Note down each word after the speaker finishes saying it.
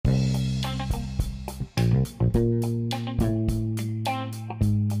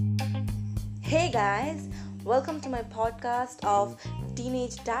Hey guys, welcome to my podcast of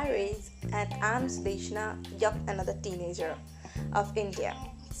Teenage Diaries, and I'm Sudeshna, yup, another teenager of India.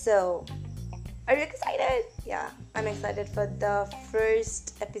 So, are you excited? Yeah, I'm excited for the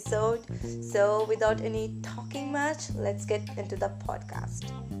first episode. So, without any talking much, let's get into the podcast.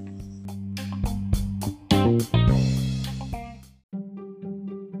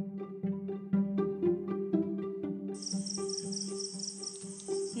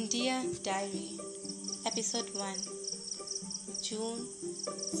 Dear Diary, Episode 1, June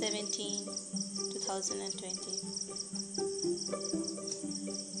 17, 2020.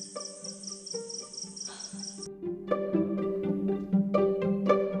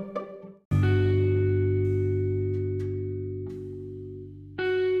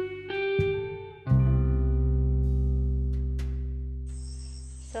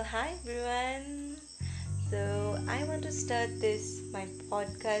 So, hi everyone. So, I want to start this my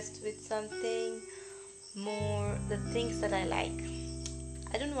podcast with something more the things that I like.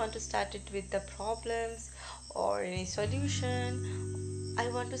 I don't want to start it with the problems or any solution. I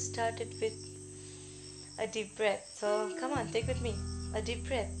want to start it with a deep breath. So, come on, take with me. A deep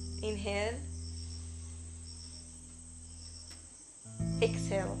breath. Inhale,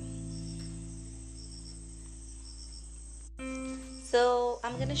 exhale. So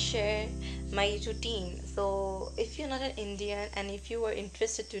I'm gonna share my routine. So if you're not an Indian and if you are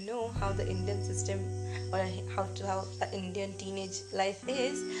interested to know how the Indian system or how the Indian teenage life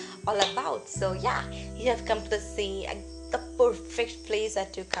is all about, so yeah, you have come to the perfect place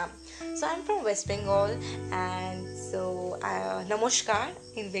that you come. So I'm from West Bengal, and so Namaskar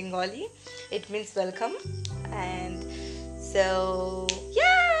in Bengali, it means welcome, and so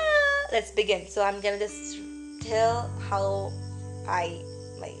yeah, let's begin. So I'm gonna just tell how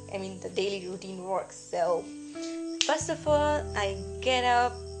the daily routine works. So first of all, I get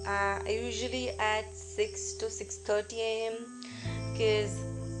up usually at 6 to 6:30 a.m. because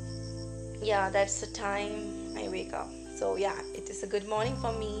yeah, that's the time I wake up. So yeah, it is a good morning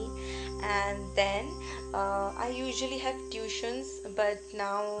for me. And then I usually have tuitions, but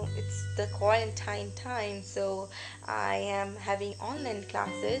now it's the quarantine time, so I am having online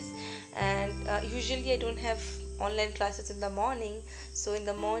classes. And usually I don't have online classes in the morning. So in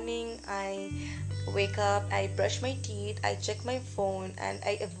the morning I wake up, I brush my teeth, I check my phone, and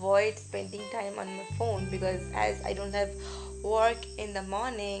I avoid spending time on my phone because as I don't have work in the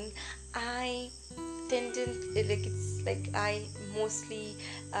morning, I it's like I mostly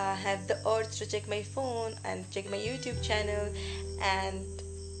have the urge to check my phone and check my YouTube channel. And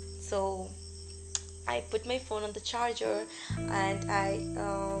so I put my phone on the charger, and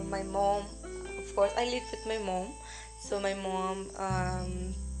my mom, of course I live with my mom, so my mom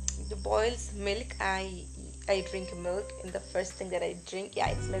boils milk. I drink milk, and the first thing that I drink, yeah,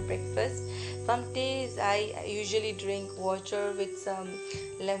 it's my breakfast. Some days I usually drink water with some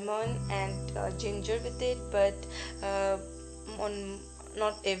lemon and ginger with it, but on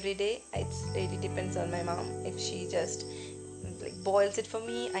not every day. It really depends on my mom. If she just like boils it for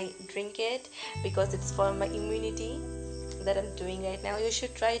me, I drink it because it's for my immunity that I'm doing right now. You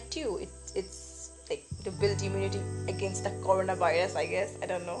should try it too. It's like to build immunity against the coronavirus, I guess. I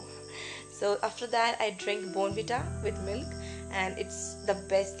don't know. So after that, I drink Bonvita with milk, and it's the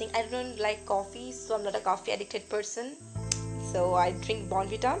best thing. I don't like coffee, so I'm not a coffee addicted person. So I drink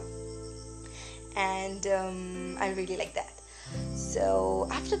Bonvita, and I really like that. So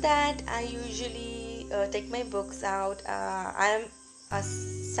after that, I usually take my books out. I'm a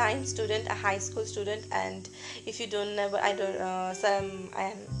science student, a high school student, and if you don't know, I don't. I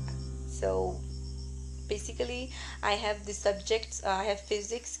am. So basically, I have the subjects. I have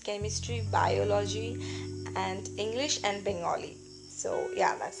physics, chemistry, biology, and English and Bengali. So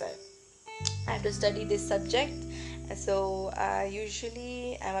yeah, that's it. I have to study this subject. So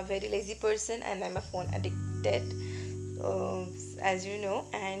usually I'm a very lazy person and I'm a phone addicted, uh, as you know.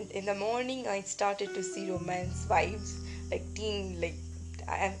 And in the morning I started to see romance vibes, like teen, like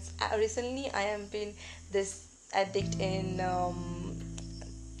recently I have been this addict in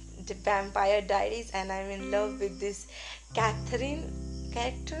the Vampire Diaries, and I'm in love with this Catherine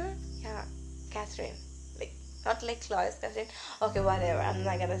character. Yeah, Catherine. Like not like Lois Catherine. Okay, whatever. I'm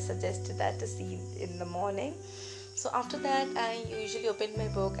not gonna suggest that to see in the morning. So after that, I usually open my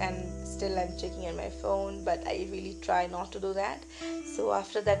book and still I'm checking on my phone, but I really try not to do that. So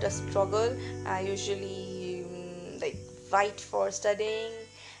after that, a struggle, I usually like fight for studying,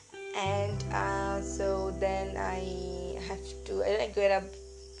 and so then I get up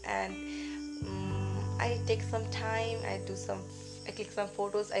and I take some time. I click some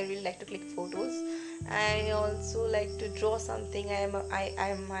photos. I really like to click photos, I also like to draw something. I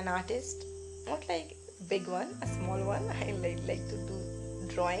am an artist, not like big one, a small one. I like to do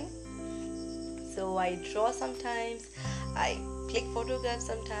drawing. So I draw sometimes, I click photographs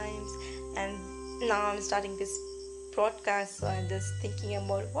sometimes, and now I'm starting this broadcast, so I'm just thinking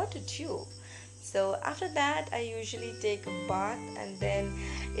about what to do. So after that, I usually take a bath, and then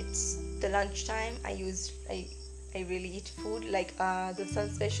it's the lunchtime. I really eat food like some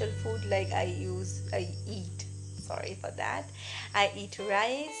special food like I eat. Sorry for that. I eat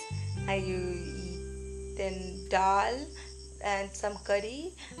rice. I eat then dal and some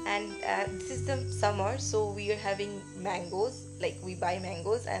curry, and this is the summer, so we are having mangoes, like we buy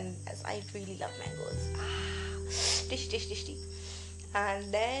mangoes, and as I really love mangoes, dish,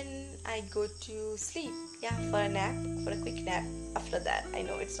 and then I go to sleep, yeah, for a nap, for a quick nap. After that, I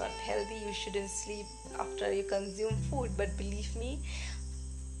know it's not healthy, you shouldn't sleep after you consume food, but believe me,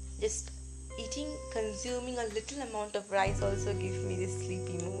 just consuming a little amount of rice also gives me this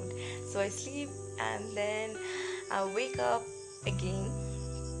sleepy mood. So I sleep, and then I wake up again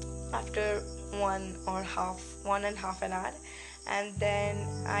after 1.5 an hour, and then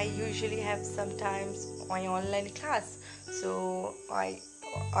I usually have sometimes my online class. So I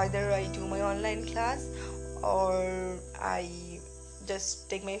do my online class, or I just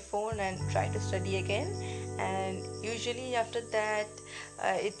take my phone and try to study again. And usually after that,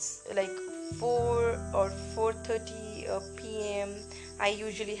 it's like 4 or 4:30 p.m. I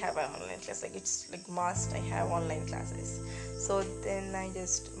usually have an online class, like it's like must I have online classes. So then I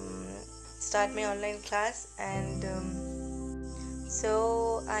just start my online class, and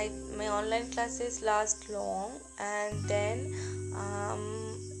so my online classes last long, and then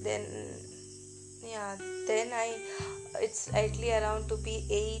yeah, then it's likely around to be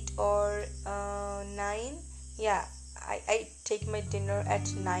 8 or 9. Yeah, I take my dinner at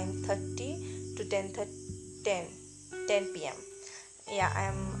 9:30 to 10 p.m. Yeah,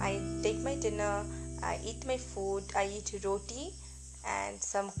 I take my dinner, I eat my food, I eat roti and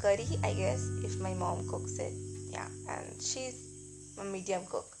some curry, I guess, if my mom cooks it. Yeah, and she's a medium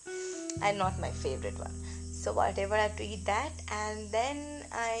cook and not my favorite one. So whatever, I have to eat that, and then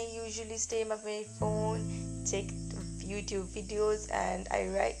I usually stay on my phone, check YouTube videos, and I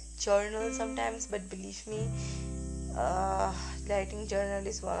write journal sometimes. But believe me, writing journal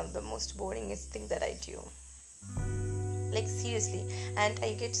is one of the most boringest thing that I do. Like seriously, and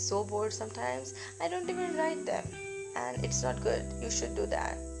I get so bored sometimes. I don't even write them, and it's not good. You should do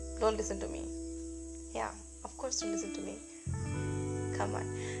that. Don't listen to me. Yeah, of course, don't listen to me. Come on.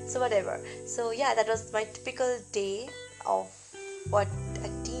 So whatever, so yeah, that was my typical day of what a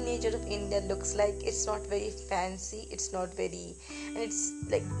teenager of India looks like. It's not very fancy, it's not very, and it's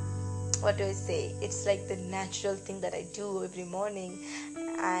like, what do I say, it's like the natural thing that I do every morning.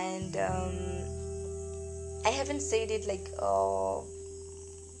 And I haven't said it like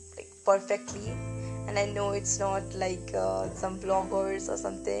perfectly, and I know it's not like some vloggers or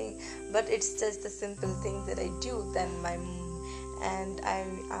something, but it's just the simple thing that I do. Then and I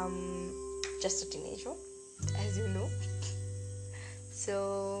am just a teenager, as you know.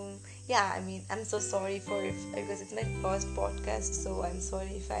 So yeah, I mean, I'm so sorry because it's my first podcast, so I'm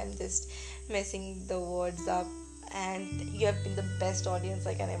sorry if I'm just messing the words up, and you have been the best audience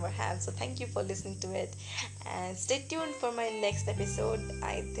I can ever have, so thank you for listening to it, and stay tuned for my next episode.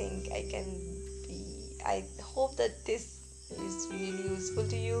 I hope that this is really useful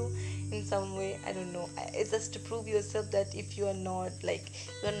to you in some way. I don't know, it's just to prove yourself that if you are not like,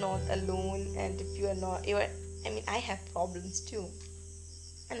 you're not alone, and if you are not, I mean, I have problems too,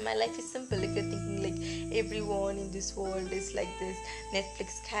 and my life is simple. If you're thinking like everyone in this world is like this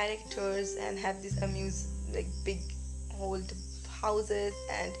Netflix characters and have this like big old houses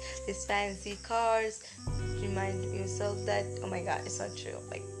and these fancy cars, remind yourself that, oh my god, it's not true.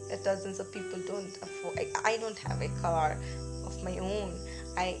 Like dozens of people don't afford, I don't have a car of my own.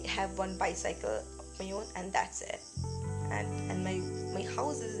 I have one bicycle of my own, and that's it. And my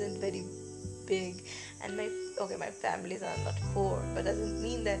house isn't very big, and my families are not poor, but doesn't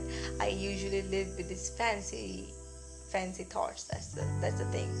mean that I usually live with these fancy thoughts. That's the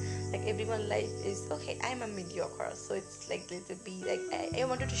thing. Like everyone's life is okay. I'm a mediocre, so it's like little be like, I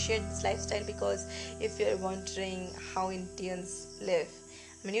wanted to share this lifestyle, because if you're wondering how Indians live,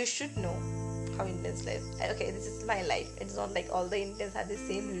 I mean, you should know how Indians live. Okay, this is my life. It's not like all the Indians have the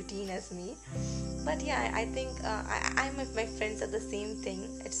same routine as me, but yeah, I think I'm with my friends are the same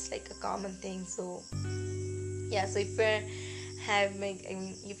thing. It's like a common thing. So yeah, so if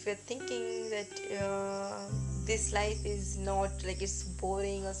you're thinking that this life is not like it's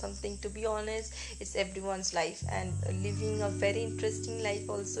boring or something, to be honest, it's everyone's life, and living a very interesting life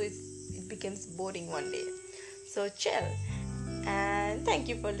also is becomes boring one day. So chill. And thank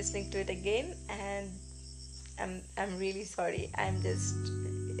you for listening to it again. And I'm really sorry. I'm just,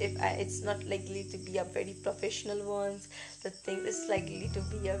 if I, it's not likely to be a very professional ones. The thing is likely to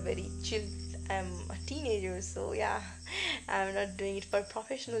be a very chill. I'm a teenager, so yeah, I'm not doing it for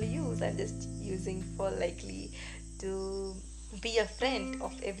professional use. I'm just using for likely to be a friend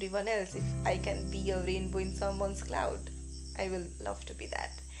of everyone else. If I can be a rainbow in someone's cloud, I will love to be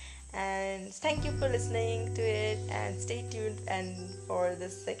that. And thank you for listening to it, and stay tuned and for the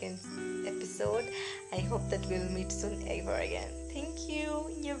second episode. I hope that we'll meet soon ever again. Thank you.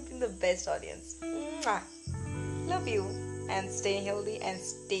 You've been the best audience. Mwah. Love you, and stay healthy and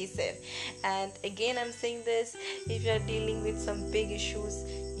stay safe. And again, I'm saying this, if you're dealing with some big issues,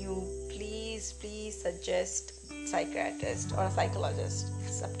 you please suggest psychiatrist or a psychologist.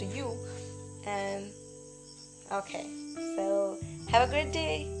 It's up to you. And okay, so have a great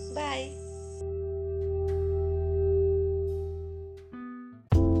day. Bye.